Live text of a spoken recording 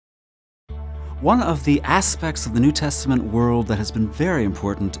One of the aspects of the New Testament world that has been very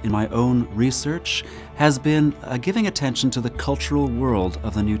important in my own research has been giving attention to the cultural world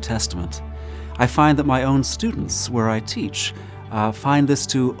of the New Testament. I find that my own students, where I teach, find this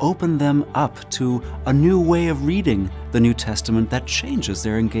to open them up to a new way of reading the New Testament that changes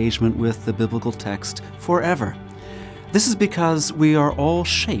their engagement with the biblical text forever. This is because we are all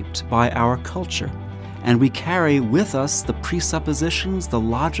shaped by our culture, and we carry with us the presuppositions, the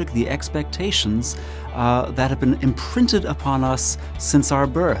logic, the expectations that have been imprinted upon us since our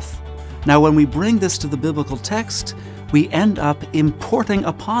birth. Now, when we bring this to the biblical text, we end up importing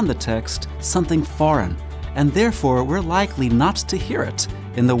upon the text something foreign, and therefore we're likely not to hear it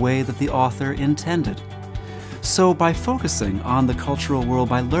in the way that the author intended. So by focusing on the cultural world,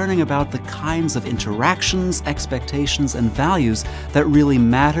 by learning about the kinds of interactions, expectations, and values that really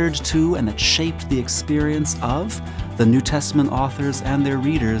mattered to and that shaped the experience of the New Testament authors and their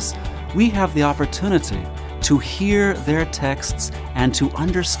readers, we have the opportunity to hear their texts and to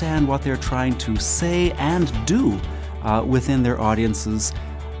understand what they're trying to say and do within their audiences,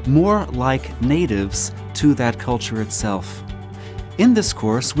 more like natives to that culture itself. In this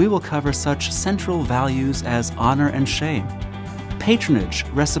course, we will cover such central values as honor and shame, patronage,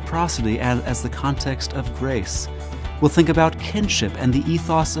 reciprocity, and as the context of grace. We'll think about kinship and the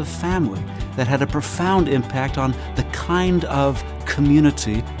ethos of family that had a profound impact on the kind of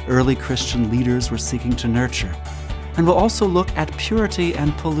community early Christian leaders were seeking to nurture. And we'll also look at purity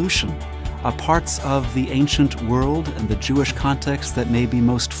and pollution, parts of the ancient world and the Jewish context that may be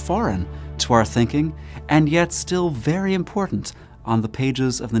most foreign to our thinking, and yet still very important on the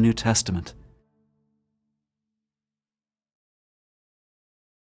pages of the New Testament.